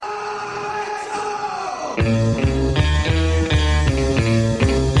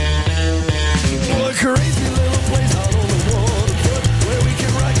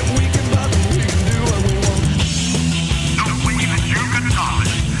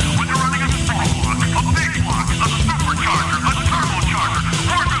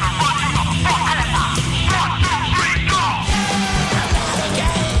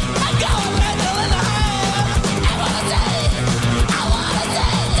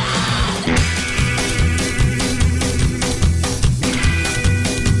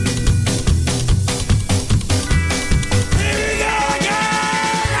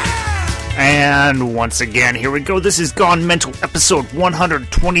And once again, here we go. This is Gone Mental, episode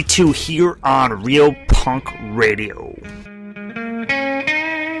 122 here on Real Punk Radio.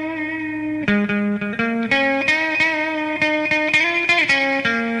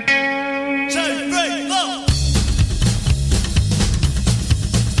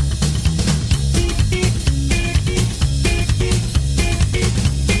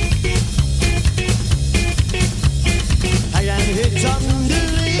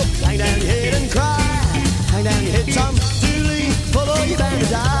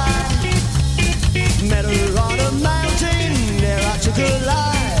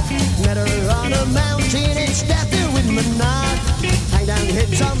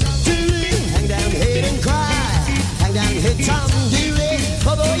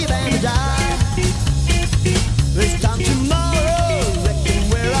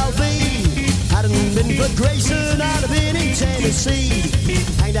 Grayson, I'd have been in Tennessee.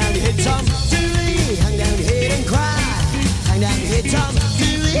 Hang down your head, Tom Dooley. Hang down your head and cry. Hang down your head, Tom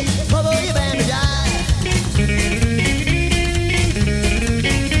Dooley. Before you're bound to die.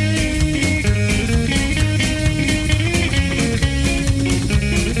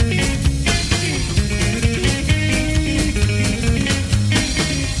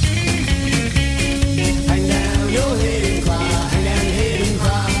 Hang down your head and cry. Hang down your head and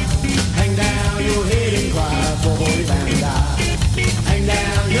cry. Hang down your head and cry. Before you're bound to die. Hang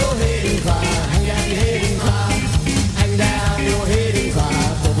down your head and cry. Hang down your head and cry. Hang down your head and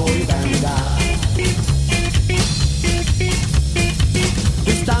cry. Before you're bound to die.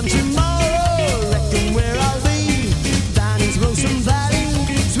 This time tomorrow, reckon where I'll be. Down in Wilson Valley,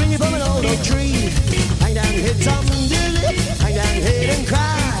 swinging from an old oak tree. Hang down your head, Tom Dooley. Hang down your head and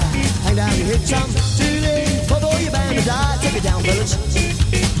cry. Hang down your head, Tom Dooley. Before you're bound to die. Take it down, fellas.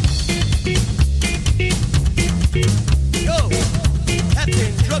 Yo,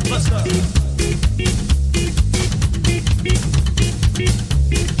 Captain Drugbuster.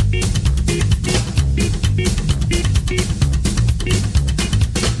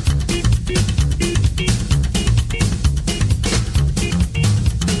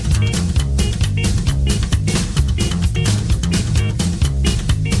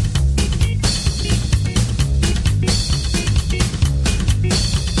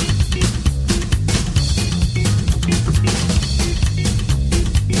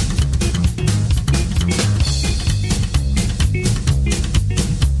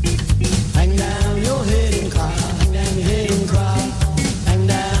 Hang down your head and cry. Hang down your head and cry. Hang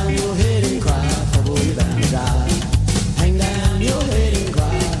down your head and cry. Before you're bound to die. Hang down your head and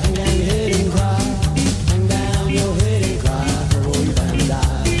cry. Hang down your head and cry. Hang down your head and cry. Before you're bound to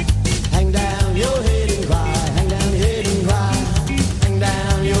die. Hang down your head and cry. Hang down your head and cry. Hang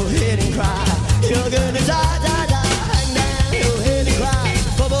down your head and cry. You're gonna die, die, die. Hang down your head and cry.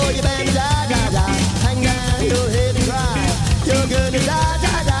 Before you're bound to die, die, die. Hang down your head and cry. You're gonna die,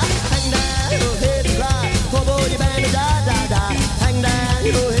 die, die. Hang down your head and cry. Before you're bound to die, die, die. Hang down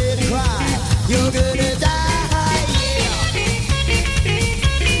your head and cry. You're gonna die,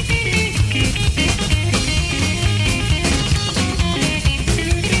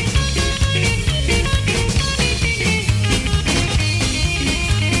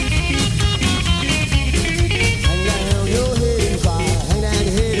 Hang down your head and cry. Hang down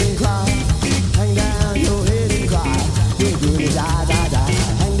your head and cry. Hang down your head and cry. You're gonna die, die, die.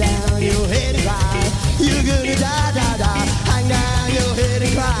 Hang down your head and cry. You're gonna die, die, die. Hang down your head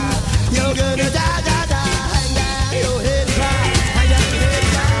and cry. You're gonna die, die, die. Hang down your head and cry. Hang down your head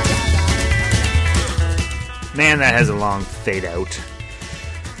and cry. Man, that has a long fade out.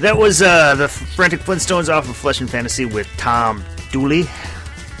 That was the Frantic Flintstones off of Flesh and Fantasy with Tom Dooley.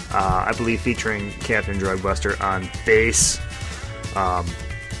 I believe featuring Captain Drugbuster on bass.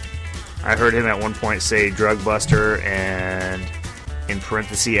 I heard him at one point say Drugbuster, and in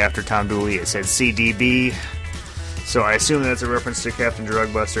parentheses after Tom Dooley it said CDB. So I assume that's a reference to Captain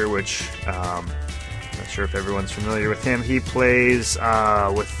Drugbuster, which not sure if everyone's familiar with him. He plays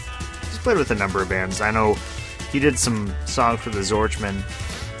he's played with a number of bands. I know he did some songs for the Zorchmen,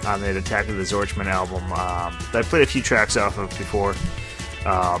 on the Attack of the Zorchman album that I played a few tracks off of before.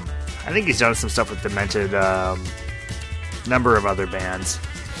 I think he's done some stuff with Demented, number of other bands.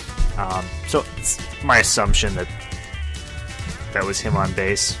 So it's my assumption that that was him on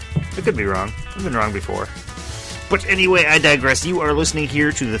bass. I could be wrong. I've been wrong before. But anyway, I digress. You are listening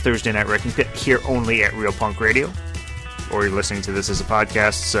here to the Thursday Night Wrecking Pit, here only at Real Punk Radio. Or you're listening to this as a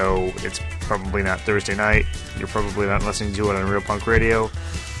podcast, so it's probably not Thursday night. You're probably not listening to it on Real Punk Radio.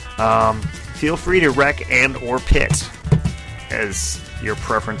 Feel free to wreck and or pit as your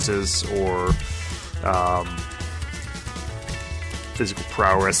preferences or physical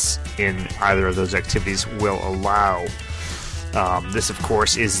prowess in either of those activities will allow. This, of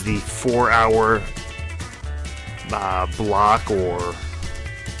course, is the 4-hour block or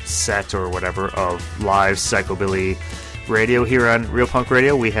set or whatever of live psychobilly radio here on Real Punk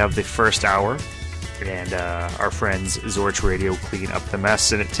Radio. We have the first hour, and our friends Zorch Radio clean up the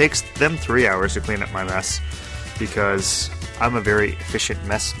mess, and it takes them 3 hours to clean up my mess because I'm a very efficient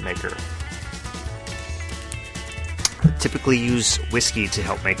mess maker. I typically use whiskey to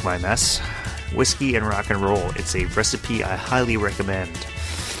help make my mess. Whiskey and rock and roll. It's a recipe I highly recommend.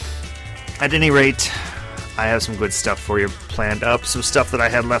 At any rate, I have some good stuff for you planned up. Some stuff that I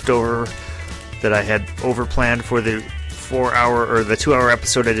had left over that I had overplanned for the 4-hour or the 2-hour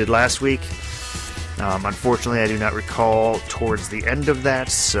episode I did last week. Unfortunately, I do not recall towards the end of that,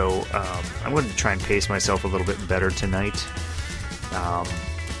 so I'm going to try and pace myself a little bit better tonight.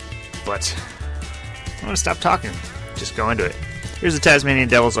 But I'm going to stop talking. Just go into it. Here's the Tasmanian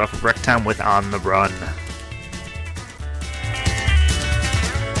Devils off of Wrecktown with On the Run.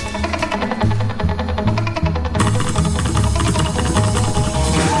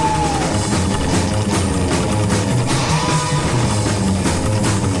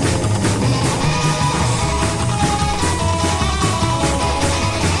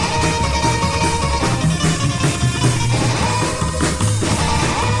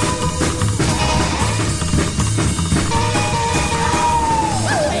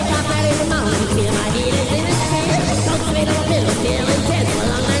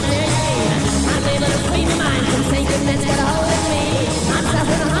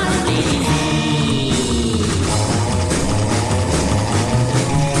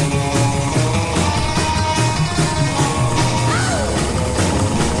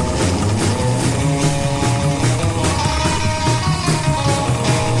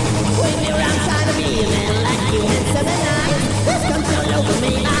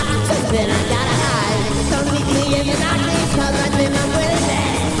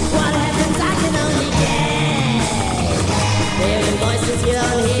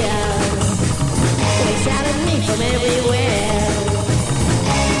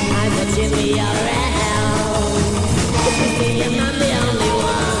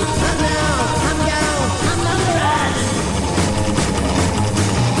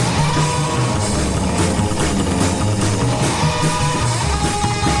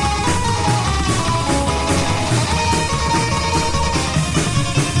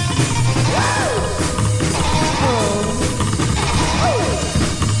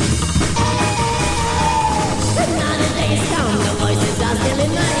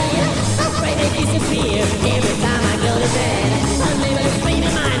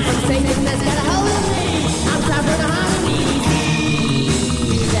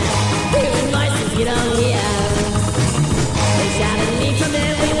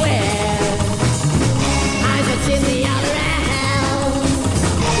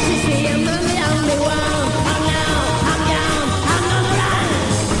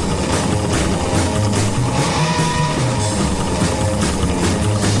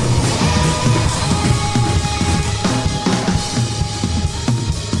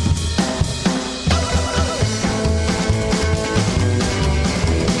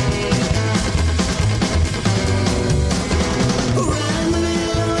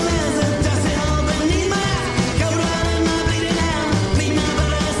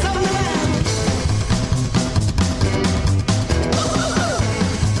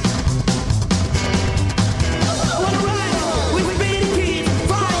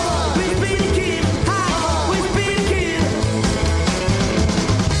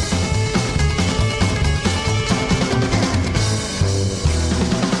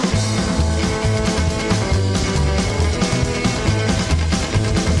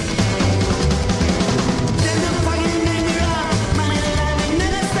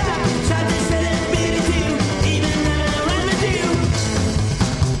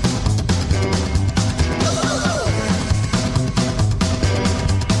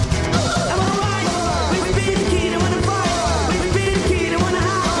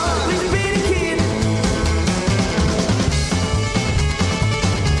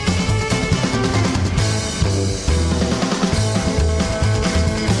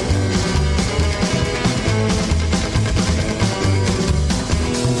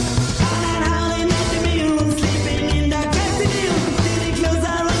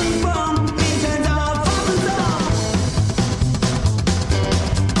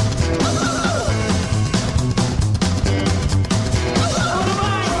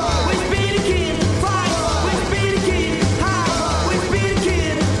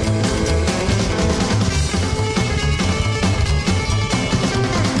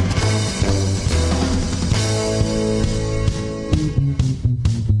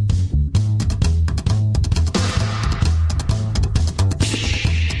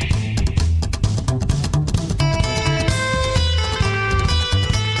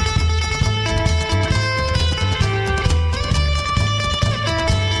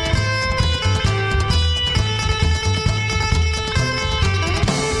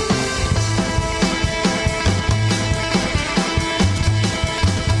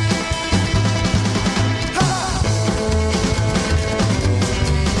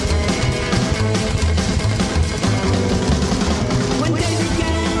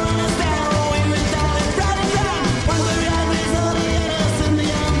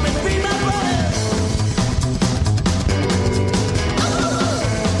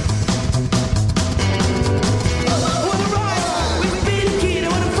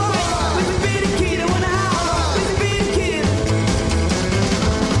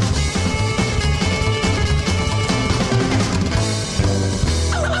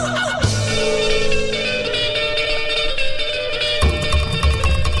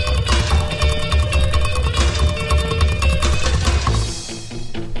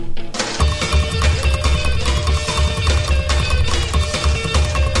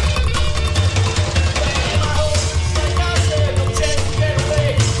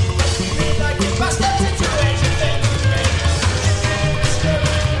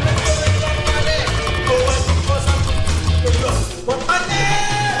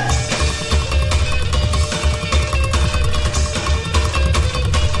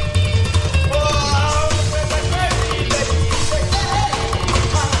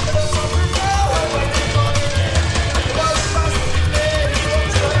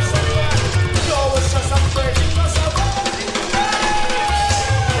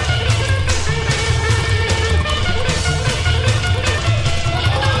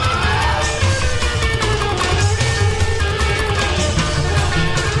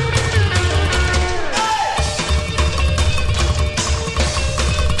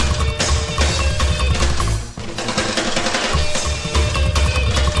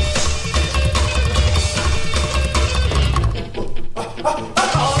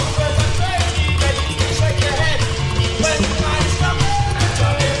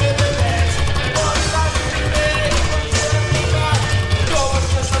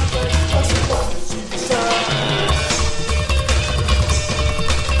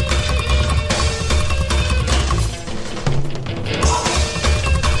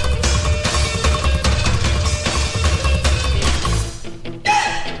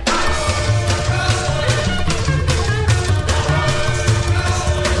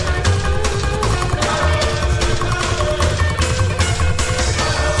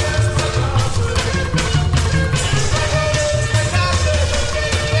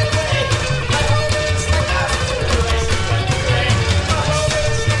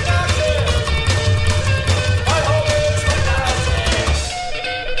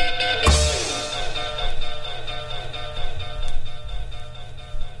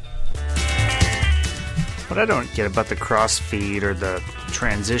 I don't get about the crossfeed or the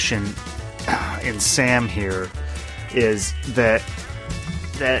transition in Sam here is that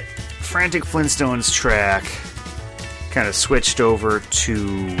Frantic Flintstones track kind of switched over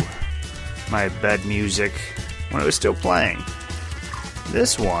to my bed music when it was still playing.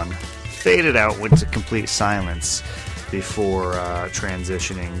 This one faded out into complete silence before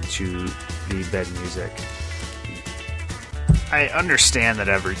transitioning to the bed music. I understand that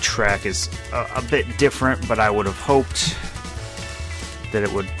every track is a bit different, but I would have hoped that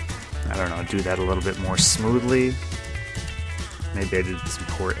it would, I don't know, do that a little bit more smoothly. Maybe I did some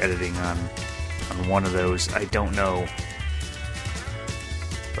poor editing on one of those. I don't know.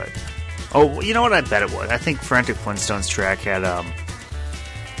 But, oh, you know what? I bet it would. I think Frantic Flintstones track had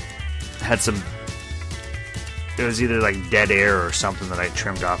some, it was either like dead air or something that I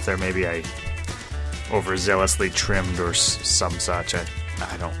trimmed off there. Maybe I overzealously trimmed or some such. I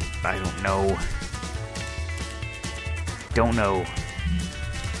don't know. Don't know.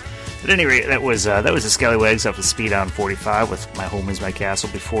 At any rate, that was the Scallywags off of Speed on 45 with My Home Is My Castle.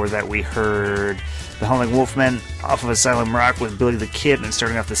 Before that, we heard the Howling Wolfmen off of Asylum Rock with Billy the Kid, and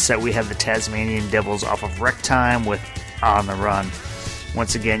starting off the set, we had the Tasmanian Devils off of Wreck Time with On the Run.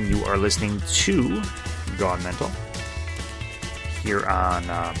 Once again, you are listening to Gone Mental here on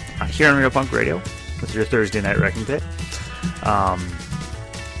Real Punk Radio with your Thursday night Wrecking Pit. I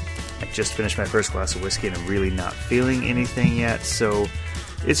just finished my first glass of whiskey and I'm really not feeling anything yet, so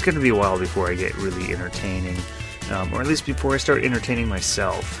it's going to be a while before I get really entertaining, or at least before I start entertaining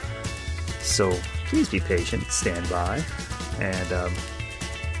myself. So please be patient, stand by, and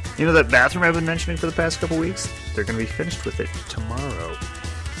you know that bathroom I've been mentioning for the past couple weeks? They're going to be finished with it tomorrow.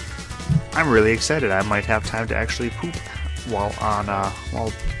 I'm really excited. I might have time to actually poop while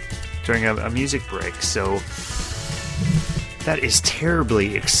during a music break. So that is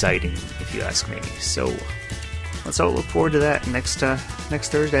terribly exciting, if you ask me. So let's all look forward to that. Next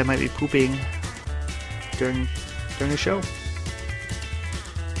Thursday, I might be pooping during the show.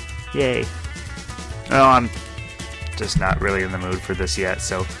 Yay! Well, I'm just not really in the mood for this yet,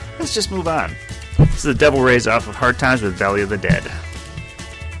 so let's just move on. This is the Devil Rays off of Hard Times with Valley of the Dead.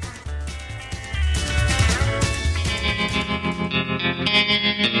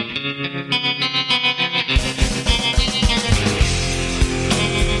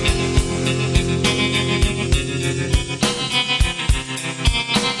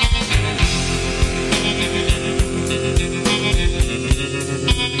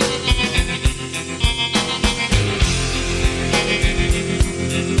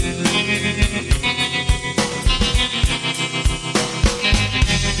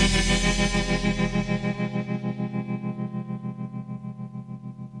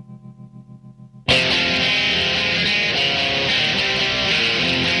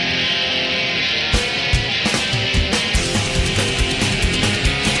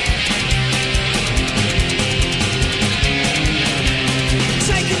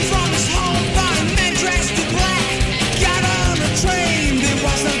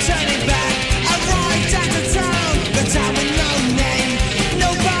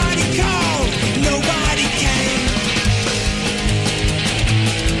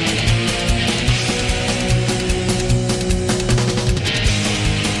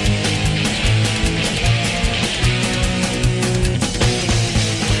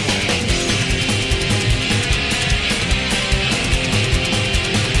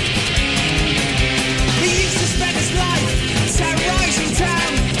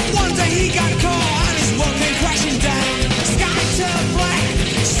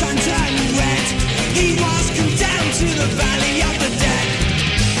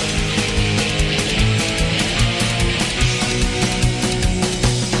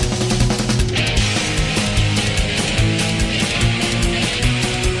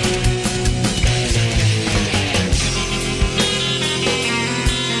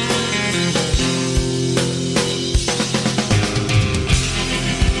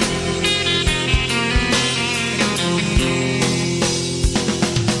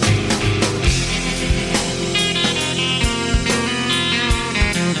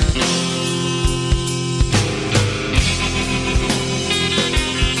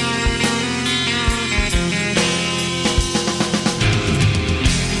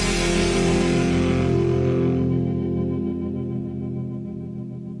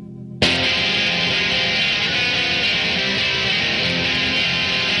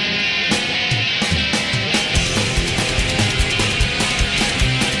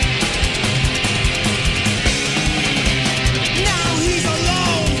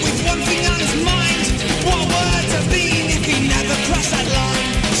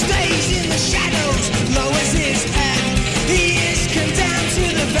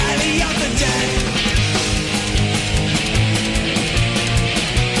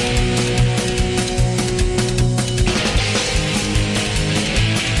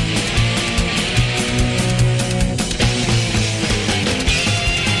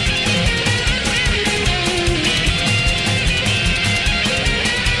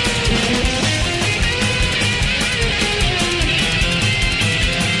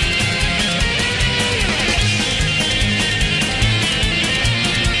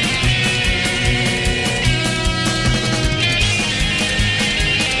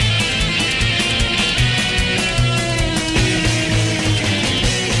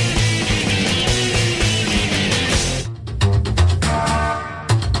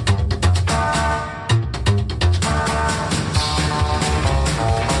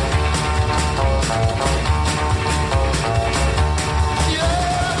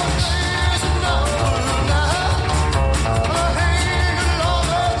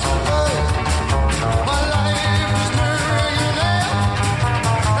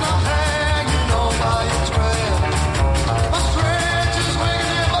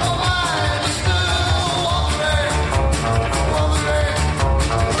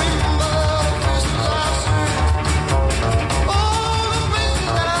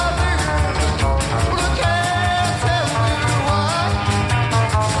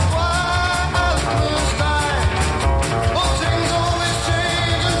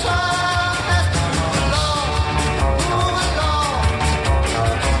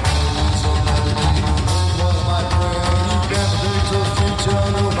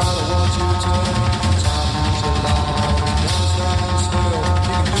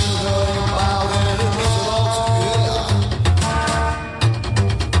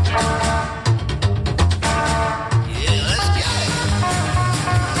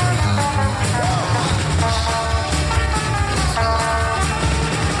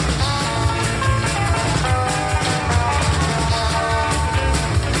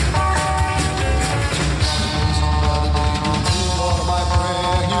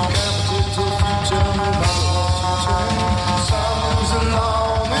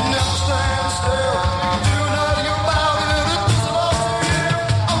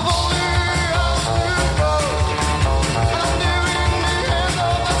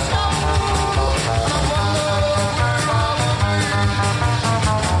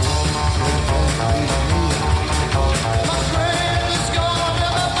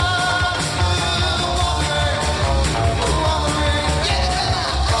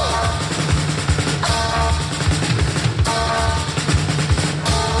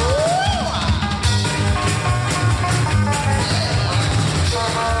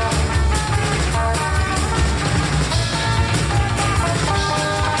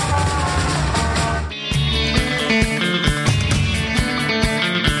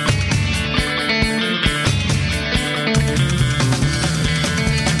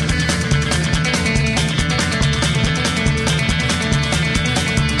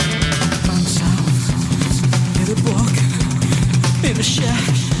 a shack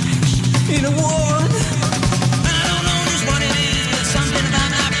in a wood. I don't know just what it is, but something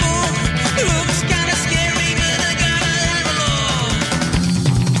about that book looks kinda scary, but I gotta have a look.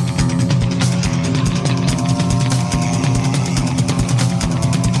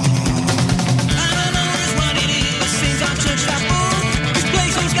 I don't know just what it is, but since I touched that book, this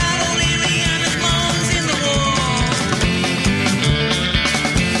place has got only Rihanna's moans in the wall.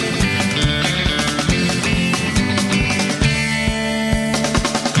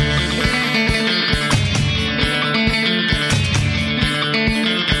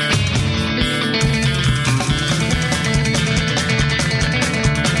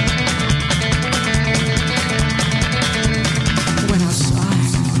 Went outside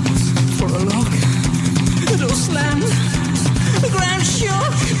for a look. The door slammed, the ground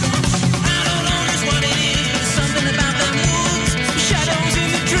shook. I don't know just what it is. Something about them woods. The shadows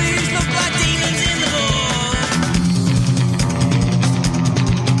in the trees look like demons in the wood.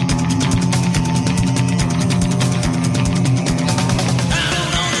 I don't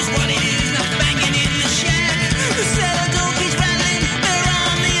know just what it is. Not banging in the shack. The cellar door keeps rattling. They're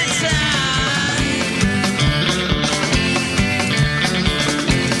on the attack.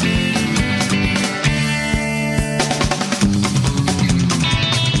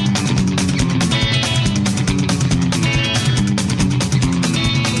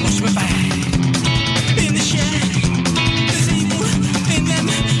 Wash my back in the shack. There's evil in them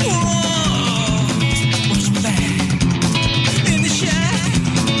walls. Wash my back in the shack.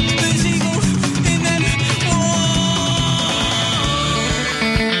 There's evil in them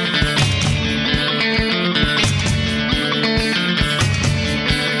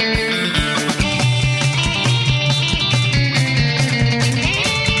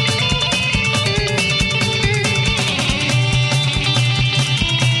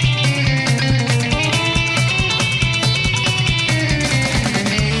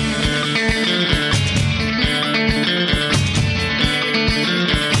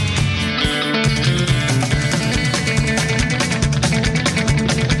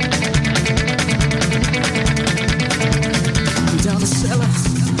down the cellar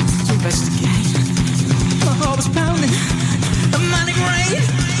to investigate. My heart was pounding, a manic rain.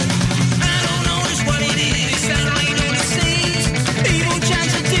 I don't know just what it is. Sound ain't all it seems. Evil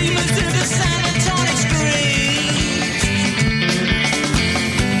chants of demons to the sanatonic screams.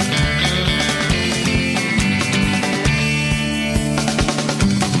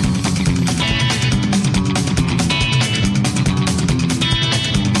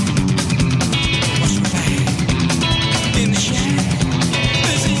 Wash my back in the shack.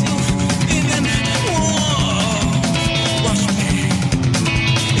 There's evil in them walls. Wash my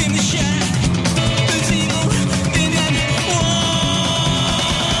back in the shack. There's evil in them walls.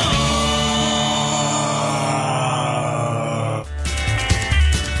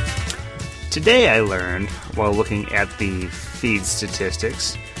 Today I learned, while looking at the feed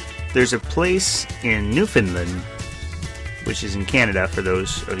statistics, there's a place in Newfoundland, which is in Canada for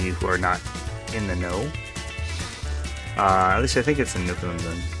those of you who are not in the know. At least I think it's in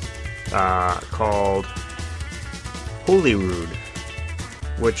Newfoundland, called Holyrood,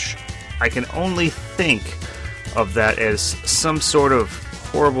 which I can only think of that as some sort of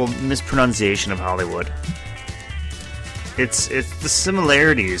horrible mispronunciation of Hollywood. It's the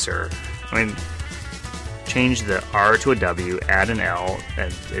similarities are, I mean, change the R to a W, add an L,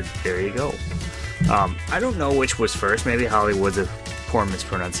 and there you go. I don't know which was first. Maybe Hollywood's a poor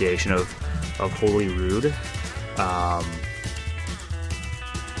mispronunciation of Holyrood. I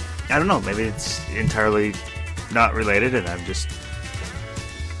don't know. Maybe it's entirely not related, and I'm just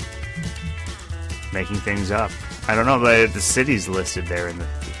making things up. I don't know, but the city's listed there in the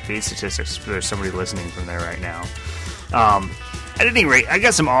feed statistics. There's somebody listening from there right now. At any rate, I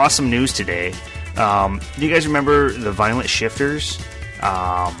got some awesome news today. Do you guys remember the Violent Shifters?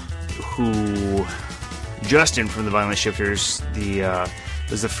 Who Justin from the Violent Shifters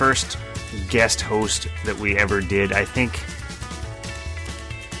was the first guest host that we ever did. I think,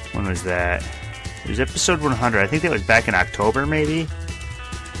 when was that? It was episode 100. I think that was back in October, maybe?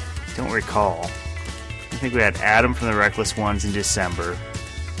 Don't recall. I think we had Adam from the Reckless Ones in December.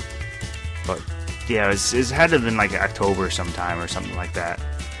 But, yeah, it had to have been like October sometime or something like that.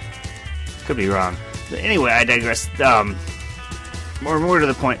 Could be wrong. But anyway, I digress. More to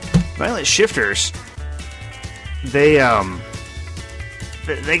the point. Violent Shifters, they got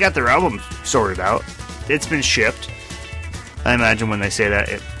their album sorted out. It's been shipped. I imagine when they say that,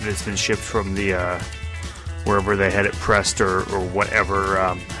 it's been shipped from the wherever they had it pressed or whatever.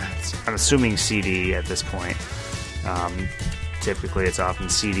 I'm assuming CD at this point. Typically, it's often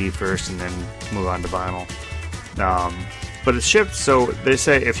CD first and then move on to vinyl. But it's shipped, so they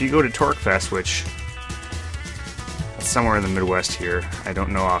say if you go to TorqueFest, which is somewhere in the Midwest here, I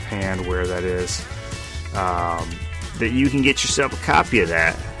don't know offhand where that is, that you can get yourself a copy of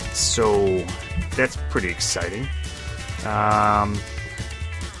that. So that's pretty exciting.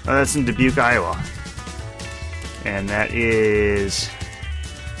 That's in Dubuque, Iowa. And that is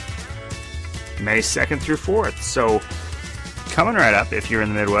May 2nd through 4th. So coming right up, if you're in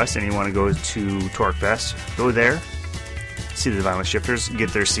the Midwest and you want to go to TorqueFest, go there, see the Violent Shifters,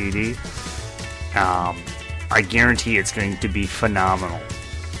 get their CD. I guarantee it's going to be phenomenal.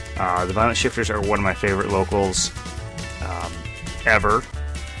 The Violent Shifters are one of my favorite locals ever.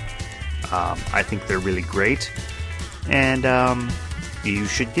 I think they're really great, and you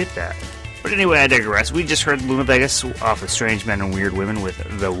should get that. But anyway, I digress. We just heard Luna Vegas off of Strange Men and Weird Women with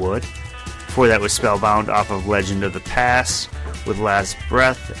The Wood. Before that was Spellbound off of Legend of the Past with Last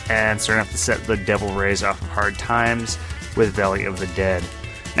Breath, and starting off the set, The Devil Rays off of Hard Times with Valley of the Dead.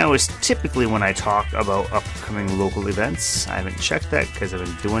 Now, it's typically when I talk about upcoming local events. I haven't checked that because I've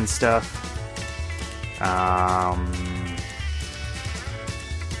been doing stuff.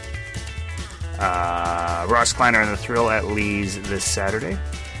 Ross Kleiner and the Thrill at Lee's this Saturday.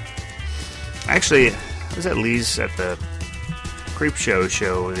 Actually, I was at Lee's at the Creep Show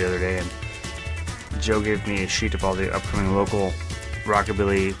the other day, and Joe gave me a sheet of all the upcoming local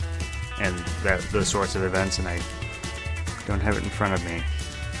rockabilly and those sorts of events, and I don't have it in front of me.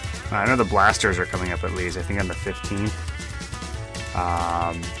 I know the Blasters are coming up at Lee's, I think on the 15th.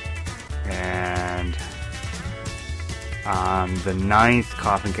 And on the 9th,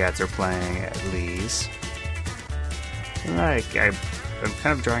 Coffin Cats are playing at Lee's. I'm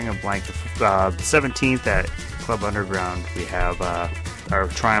kind of drawing a blank. The 17th at Club Underground, we have our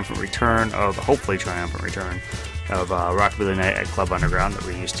hopefully triumphant return of Rockabilly Night at Club Underground that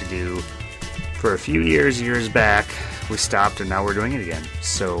we used to do for a few years back. We stopped and now we're doing it again.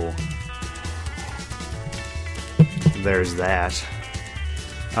 So there's that.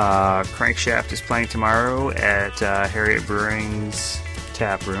 Crankshaft is playing tomorrow at Harriet Brewing's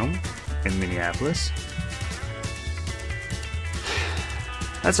Tap Room in Minneapolis.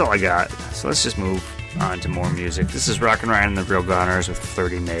 That's all I got. So let's just move on to more music. This is Rockin' Ryan and the Real Goners with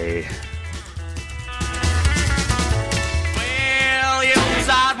Flirty May. Well, you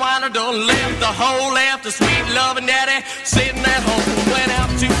sidewinder done left the hole, left the sweet loving daddy sitting at home. Went out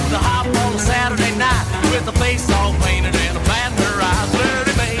to the hop on a Saturday night with a face all painted and a bat in her eyes.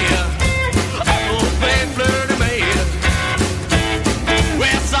 Flirty May, oh, man, Flirty May.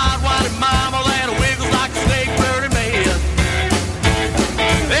 Well, sidewinder mama that wiggles like a snake. Flirty May.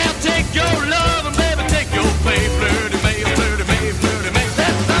 They'll take your love and baby take your pay. Flirty May, Flirty May, Flirty May.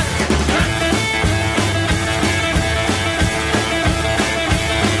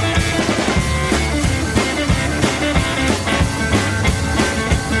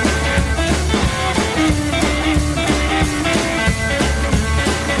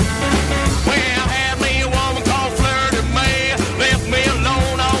 Well, had me a woman called Flirty May, left me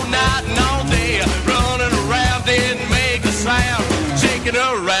alone all night and all day, running around didn't make a sound, shaking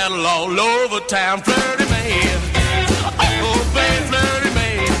her rattle all over town. Flirty May, oh baby, Flirty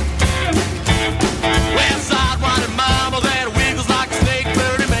May. Well, sidewinder mama that wiggles like a snake.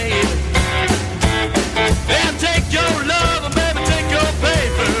 Flirty May. They'll take your love and baby take your pay.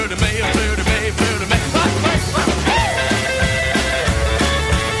 Flirty May, Flirty May, Flirty May.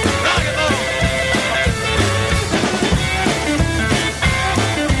 Rock and roll.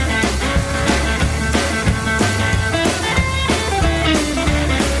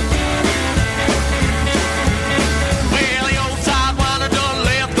 Well, the old sidewinder done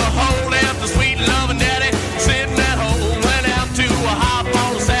left the hole, left the sweet loving daddy sitting at home. Went out to a hop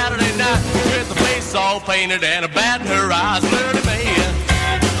on a Saturday night with the face all painted and a bat in her eyes. Flirty May,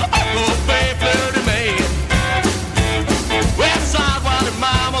 oh babe, Flirty May. Well, sidewinder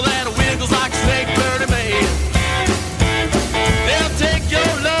mama that wiggles like a snake. Flirty May. They'll take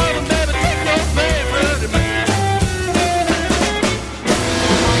your love and baby take your pay. Flirty May.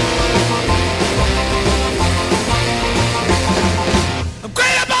 I'm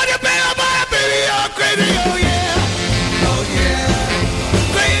crazy about you, baby, you're crazy, oh yeah, oh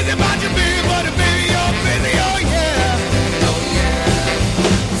yeah. Crazy about you, baby, you're crazy, oh yeah, oh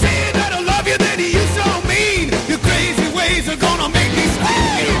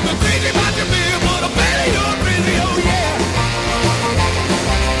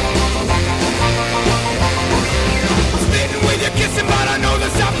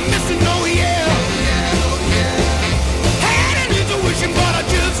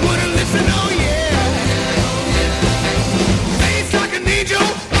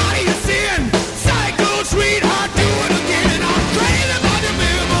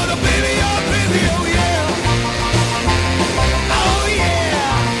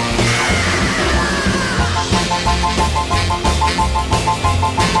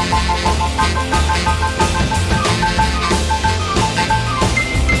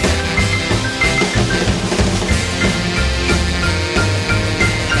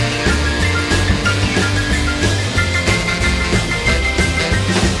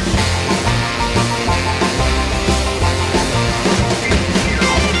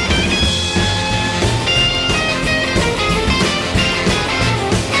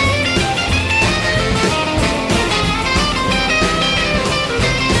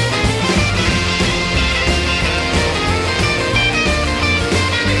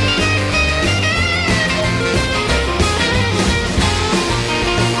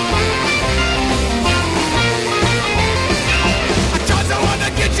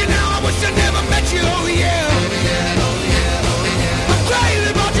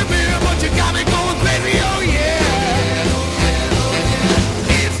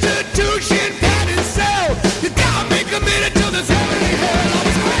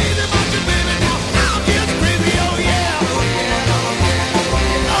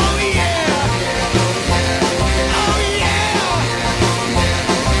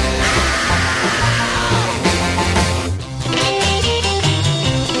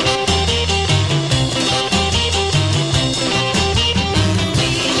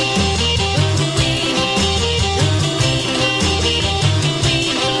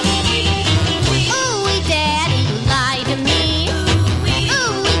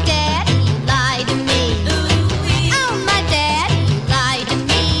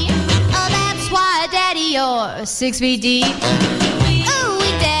you're 6 feet deep. Ooh,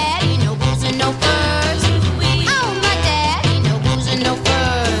 Daddy, no booze and no furs. Oh, my Daddy, no booze and no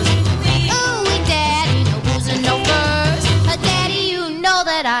furs. Ooh, Daddy, no booze and no furs. Daddy, you know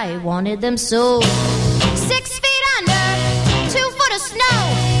that I wanted them so. 6 feet under, 2 foot of snow.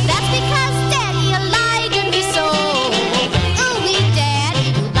 That's because Daddy, you lied to me so. Ooh, Daddy,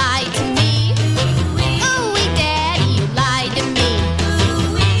 you lied to me. Ooh, Daddy, you lied to me.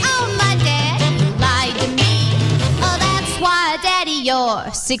 Oh, my Daddy, you lied to me. Oh, that's why, Daddy,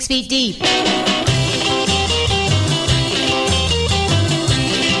 you're 6 feet deep.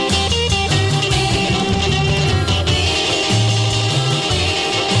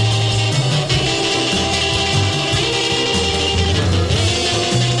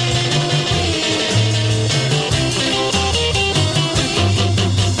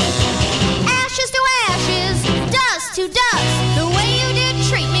 Ashes to ashes, dust to dust. The way you did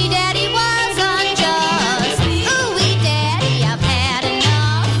treat me, Daddy, was unjust. Ooh, Daddy, I've had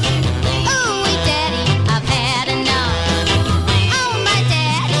enough. Ooh, Daddy, I've had enough. Oh, my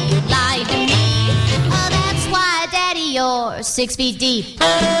Daddy, you lied to me. Oh, that's why, Daddy, you're 6 feet deep.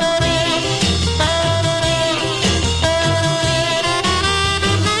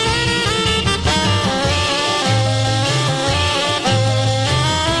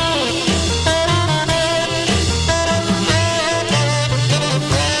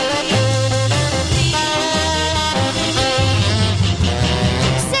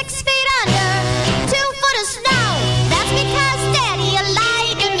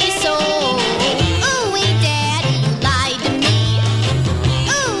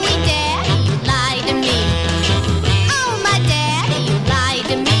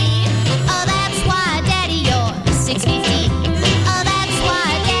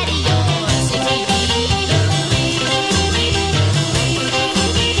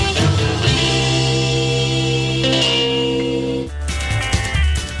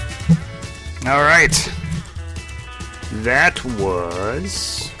 All right. That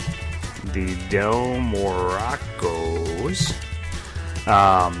was the Del Morocco's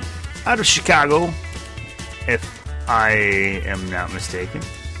out of Chicago, if I am not mistaken.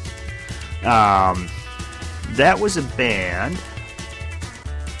 That was a band.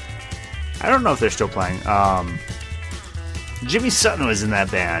 I don't know if they're still playing. Jimmy Sutton was in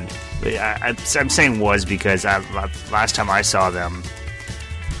that band. I'm saying was because last time I saw them,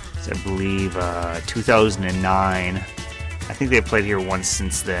 I believe 2009. I think they've played here once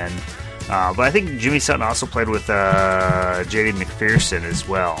since then. But I think Jimmy Sutton also played with J.D. McPherson as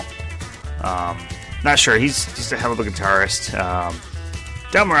well. Not sure. He's a hell of a guitarist.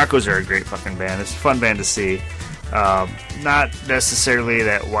 Del Morocco's are a great fucking band. It's a fun band to see. Not necessarily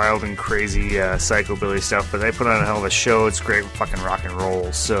that wild and crazy psychobilly stuff, but they put on a hell of a show. It's great fucking rock and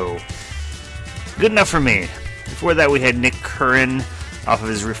roll. So, good enough for me. Before that, we had Nick Curran off of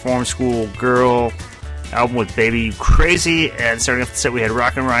his Reform School Girl album with Baby You Crazy, and starting off the set we had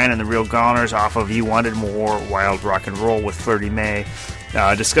Rockin' Ryan and the Real Goners off of You Wanted More Wild Rock and Roll with Flirty May,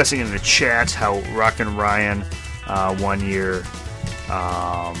 discussing in the chat how Rockin' Ryan 1 year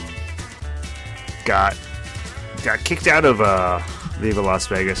got kicked out of Viva Las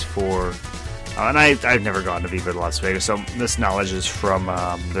Vegas for and I've never gone to Viva Las Vegas, so this knowledge is from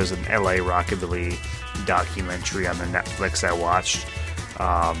there's an LA Rockabilly documentary on the Netflix I watched.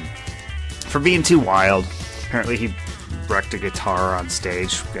 For being too wild. Apparently he wrecked a guitar on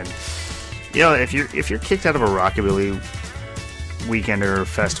stage, and you know, if you're kicked out of a rockabilly weekend or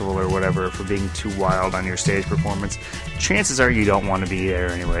festival or whatever for being too wild on your stage performance, chances are you don't want to be there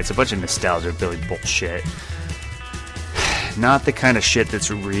anyway. It's a bunch of nostalgia Billy bullshit. Not the kind of shit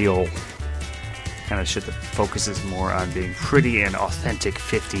that's real. Kind of shit that focuses more on being pretty and authentic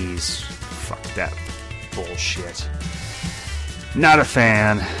 50s. Fuck that bullshit. Not a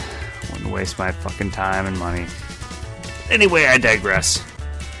fan. Wouldn't waste my fucking time and money. Anyway, I digress.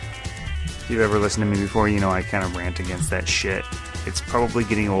 If you've ever listened to me before, you know I kind of rant against that shit. It's probably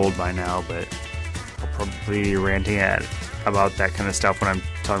getting old by now, but I'll probably be ranting about that kind of stuff when I'm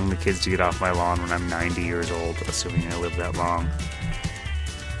telling the kids to get off my lawn when I'm 90 years old, assuming I live that long.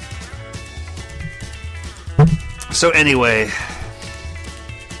 So anyway,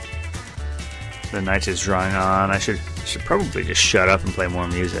 the night is drawing on. I should probably just shut up and play more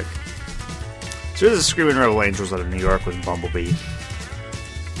music. So this is Screaming Rebel Angels out of New York with Bumblebee.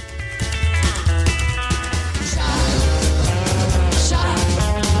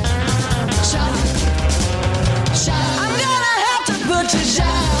 I'm gonna have to put you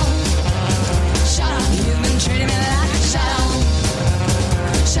down. You've been treating me like a child.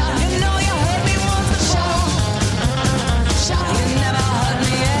 You know you hurt me once before. You never hurt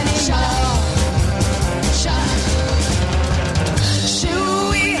me anymore.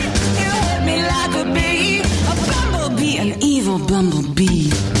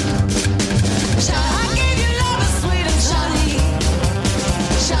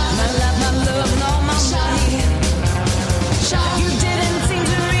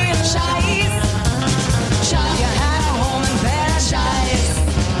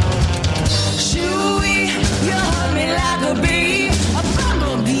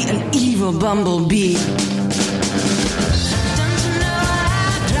 evil bumblebee.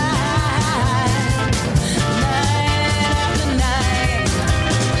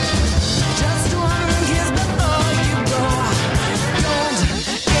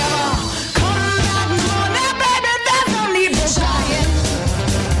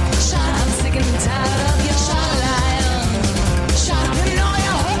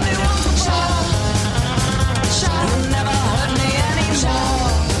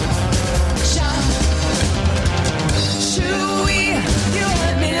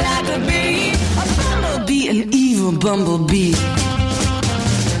 An evil bumblebee.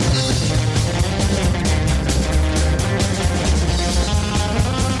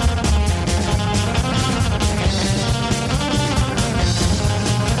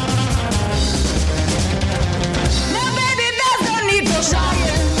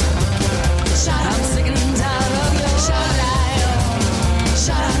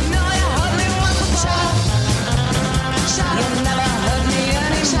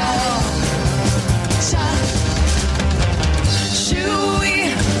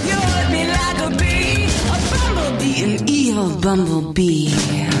 Bumblebee.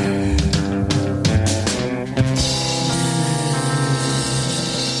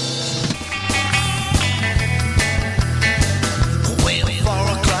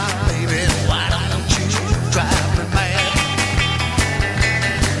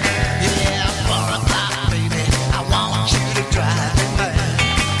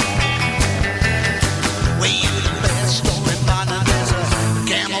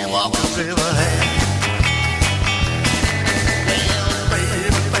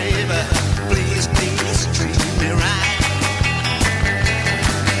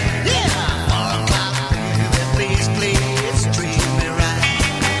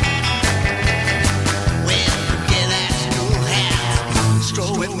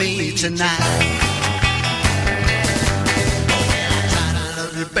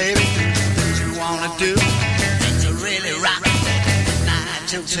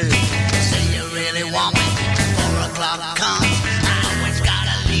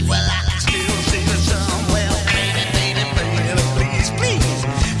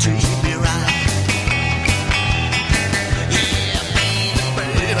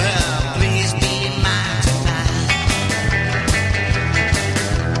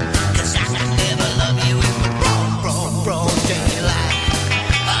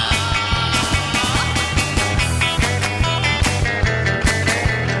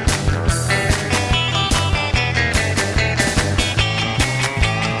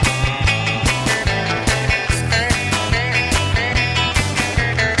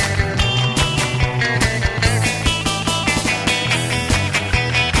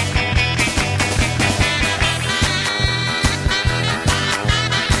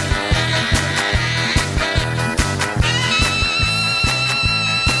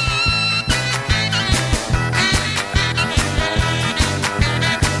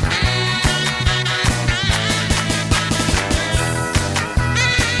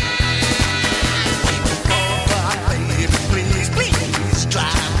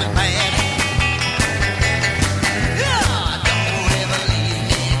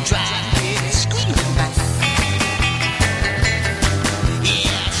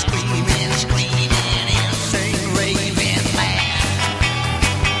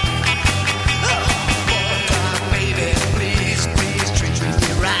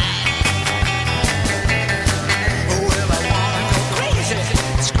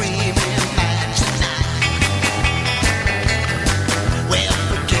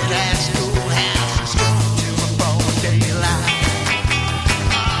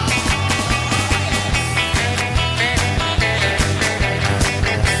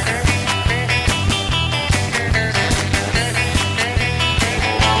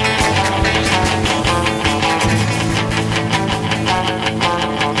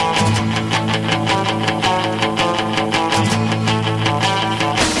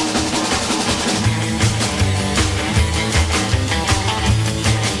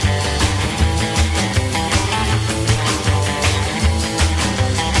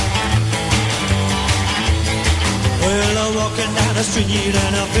 street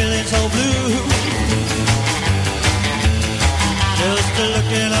and I'm feeling so blue. Just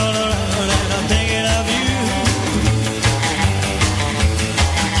looking all around and I'm thinking of you.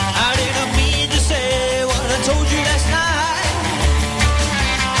 I didn't mean to say what I told you last night.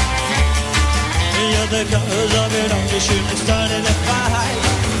 Just because of it all, you shouldn't have started a fight.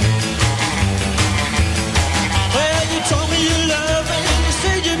 Well, you told me you love me, you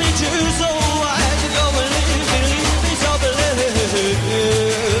said you mean too, so I had to go and leave me so believe.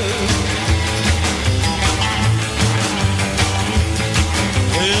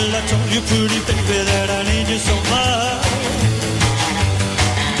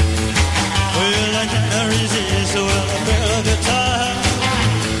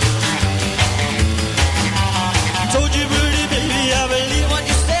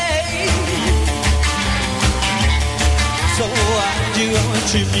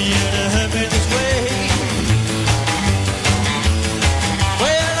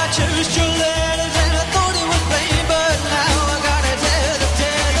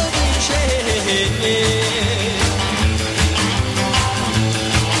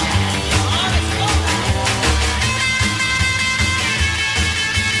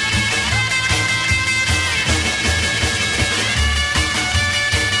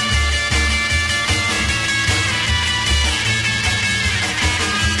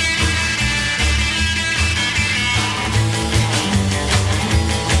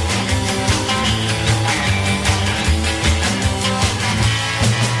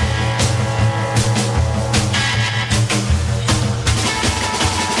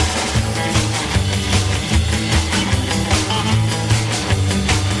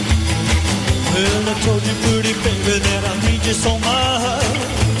 told you, pretty baby, that I need you so much.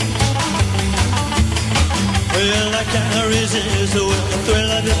 Well, I can't resist the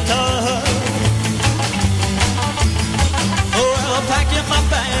thrill of your touch. Oh, I'll pack in my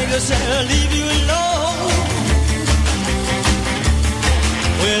bag and say I'll leave you alone.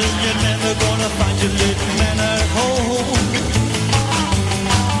 Well, you're never gonna find your little man at home.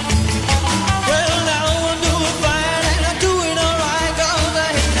 Well, now I'm doing fine and I'm doing alright, 'cause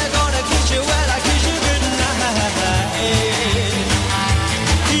I ain't not gonna kiss you. Well, I kiss you goodnight.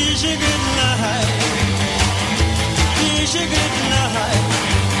 Kiss you goodnight. Kiss you goodnight.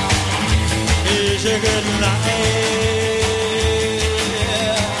 Kiss you goodnight.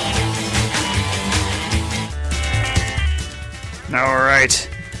 All right.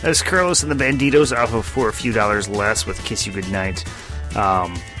 That's Carlos and the Banditos off of For a Few Dollars Less with Kiss You Goodnight.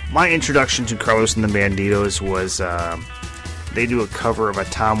 My introduction to Carlos and the Banditos was they do a cover of a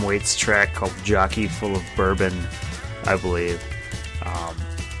Tom Waits track called Jockey Full of Bourbon, I believe,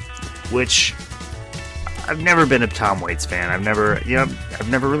 which I've never been a Tom Waits fan. I've never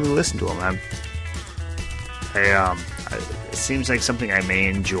really listened to him. It seems like something I may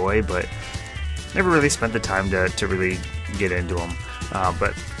enjoy, but never really spent the time to really get into them.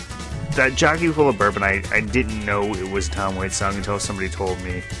 But that Jockey Full of Bourbon, I didn't know it was a Tom Waits song until somebody told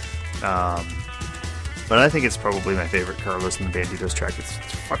me. But I think it's probably my favorite Carlos and the Banditos track. It's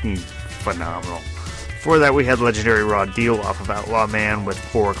fucking phenomenal. Before that, we had Legendary Raw Deal off of Outlaw Man with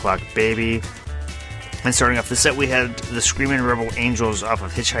 4 O'Clock Baby. And starting off the set, we had the Screaming Rebel Angels off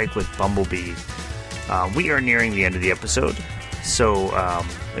of Hitchhike with Bumblebee. We are nearing the end of the episode, so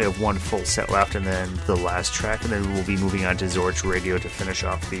we have one full set left and then the last track, and then we'll be moving on to Zorch Radio to finish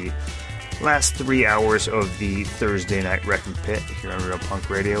off the last 3 hours of the Thursday Night Wrecking Pit here on Real Punk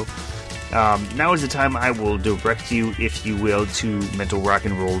Radio. Now is the time I will direct you, if you will, to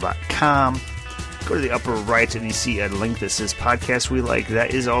mentalrockandroll.com. Go to the upper right and you see a link that says Podcast We Like.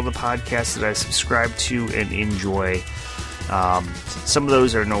 That is all the podcasts that I subscribe to and enjoy. Some of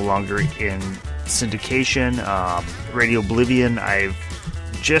those are no longer in syndication. Radio Oblivion, I've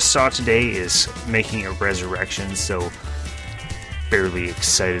just saw today, is making a resurrection, so fairly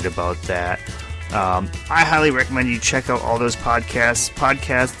excited about that. I highly recommend you check out all those podcasts.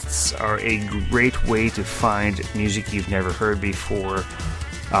 Podcasts are a great way to find music you've never heard before,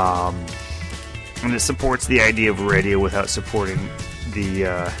 and it supports the idea of radio without supporting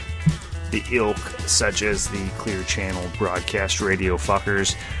the ilk, such as the Clear Channel broadcast radio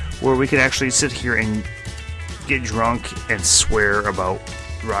fuckers, where we could actually sit here and get drunk and swear about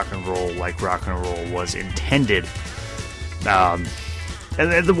rock and roll like rock and roll was intended. And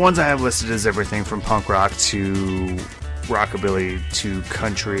the ones I have listed is everything from punk rock to rockabilly to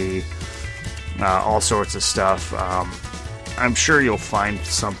country, all sorts of stuff. I'm sure you'll find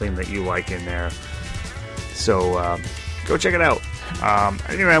something that you like in there. So go check it out.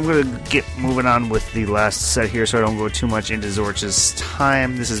 Anyway, I'm going to get moving on with the last set here so I don't go too much into Zorch's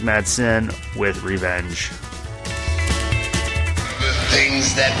time. This is Mad Sin with Revenge. The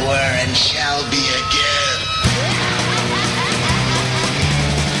things that were and shall be again.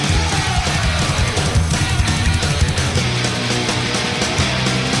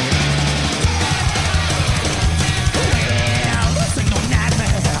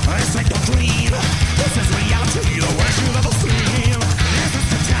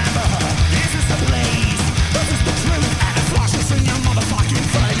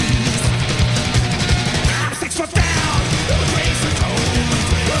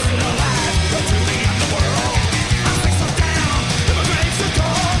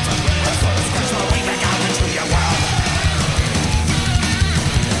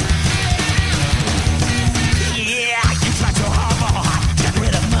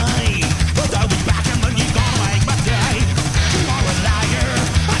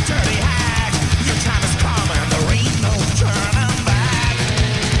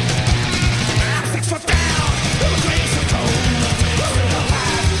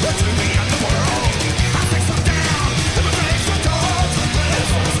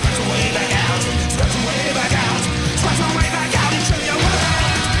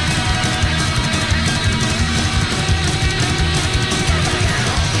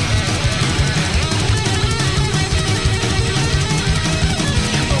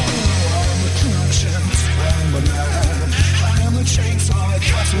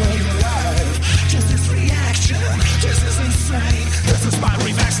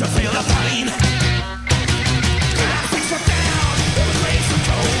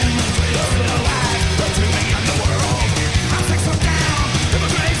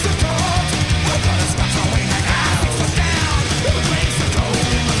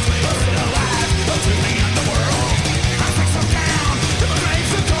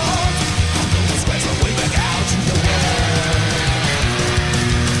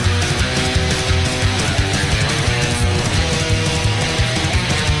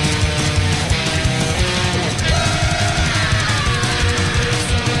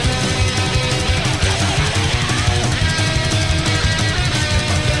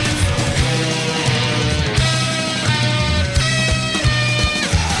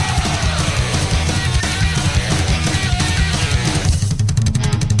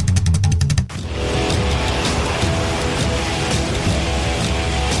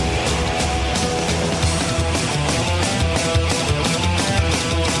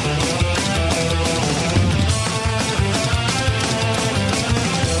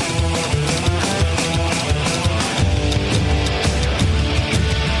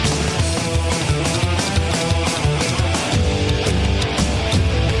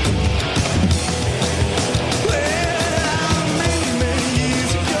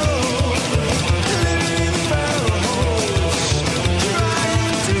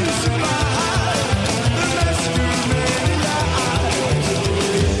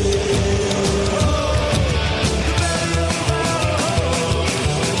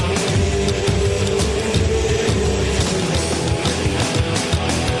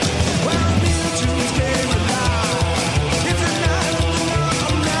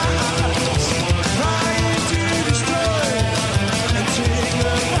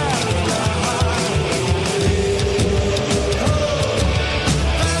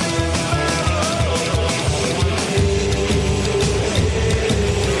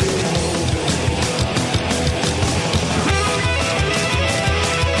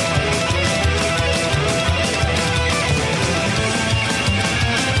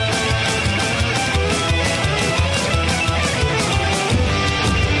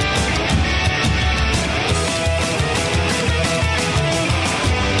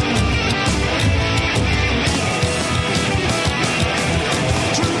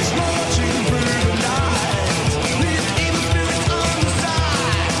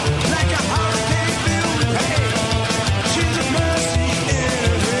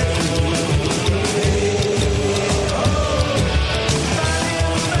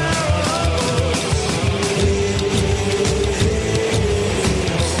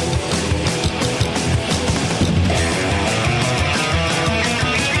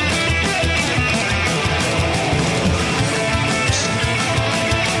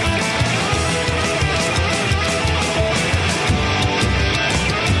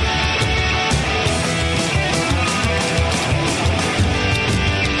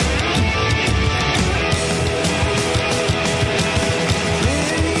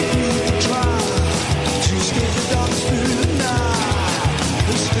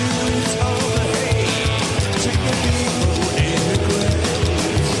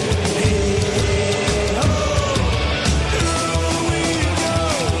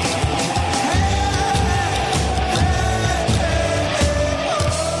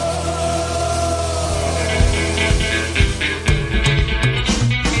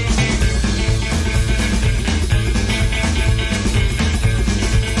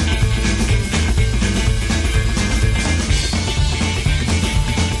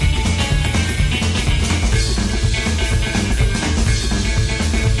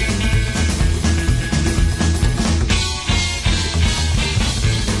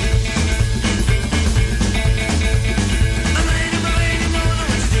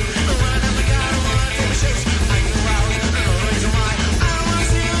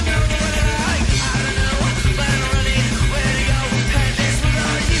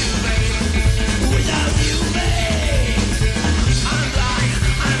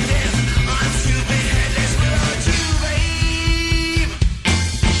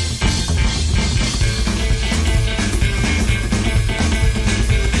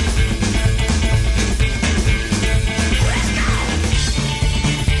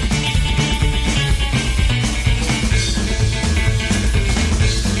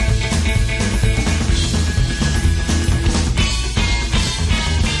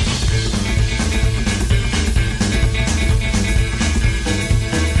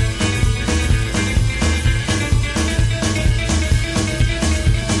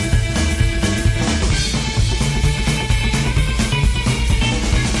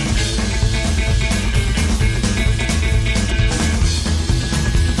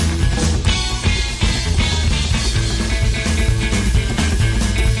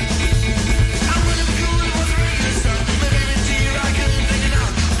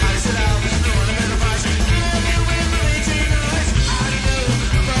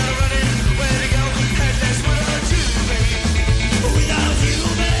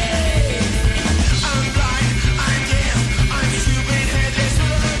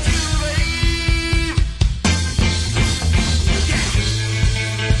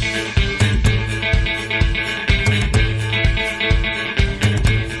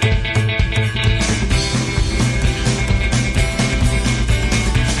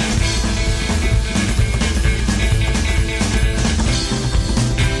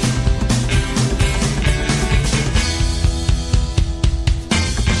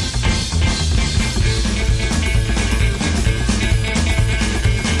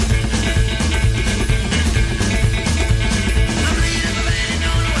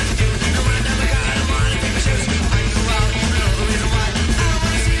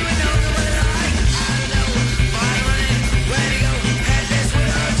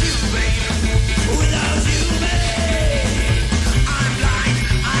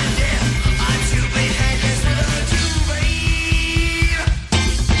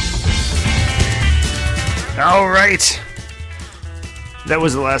 Alright. That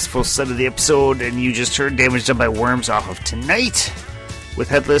was the last full set of the episode, and you just heard Damage Done by Worms off of Tonight with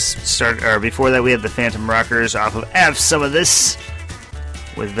Headless. Before that, we had the Phantom Rockers off of Have Some of This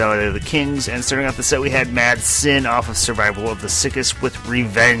with Valley of the Kings, and starting off the set, we had Mad Sin off of Survival of the Sickest with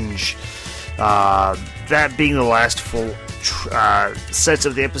Revenge. That being the last full sets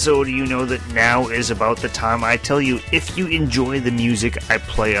of the episode, you know that now is about the time I tell you, if you enjoy the music I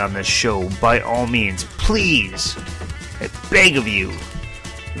play on this show, by all means, please, I beg of you,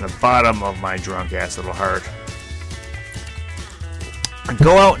 from the bottom of my drunk ass little heart,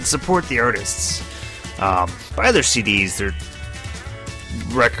 go out and support the artists. Buy their CDs, their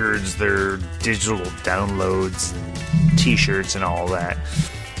records, their digital downloads, and t-shirts, and all that.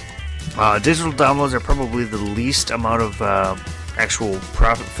 Digital downloads are probably the least amount of actual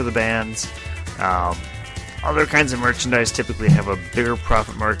profit for the bands. Other kinds of merchandise typically have a bigger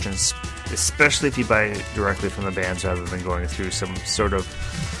profit margin, especially if you buy directly from the bands rather than going through some sort of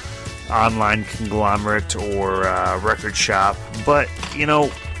online conglomerate or record shop. But, you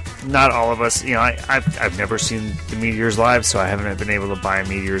know, not all of us, you know, I've never seen the Meteors live, so I haven't been able to buy a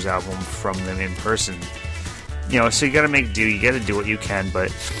Meteors album from them in person. You know, so you gotta make do, you gotta do what you can,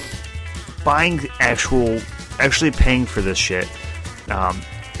 but buying actually paying for this shit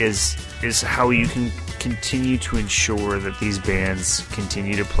is how you can continue to ensure that these bands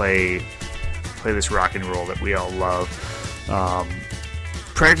continue to play this rock and roll that we all love.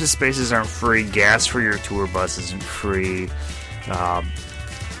 Practice spaces aren't free. Gas for your tour bus isn't free.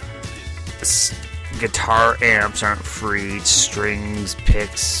 Guitar amps aren't free. Strings,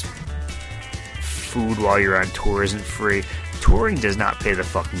 picks, food while you're on tour isn't free. Touring does not pay the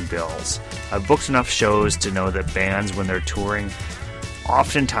fucking bills. I've booked enough shows to know that bands, when they're touring,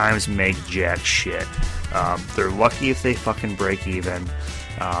 oftentimes make jack shit. They're lucky if they fucking break even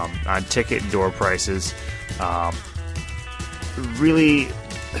on ticket and door prices. Really,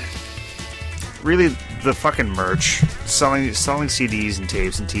 the fucking merch, selling CDs and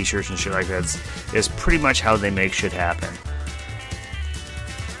tapes and t-shirts and shit like that is pretty much how they make shit happen.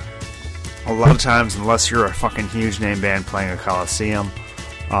 A lot of times, unless you're a fucking huge name band playing a coliseum,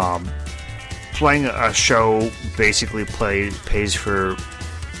 playing a show basically pays for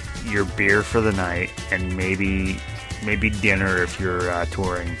your beer for the night and maybe dinner if you're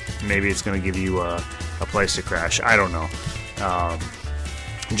touring. Maybe it's going to give you a place to crash. I don't know.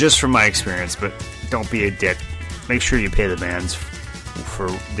 Just from my experience, but don't be a dick. Make sure you pay the bands for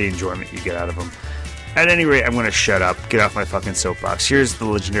the enjoyment you get out of them. At any rate, I'm going to shut up, get off my fucking soapbox. Here's the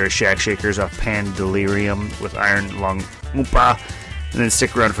legendary Shack Shakers off Pan Delirium with Iron Lung Oompa. And then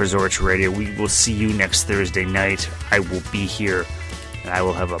stick around for Zorch Radio. We will see you next Thursday night. I will be here. And I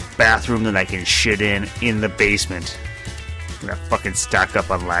will have a bathroom that I can shit in the basement. I'm going to fucking stock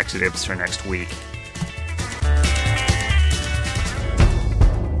up on laxatives for next week.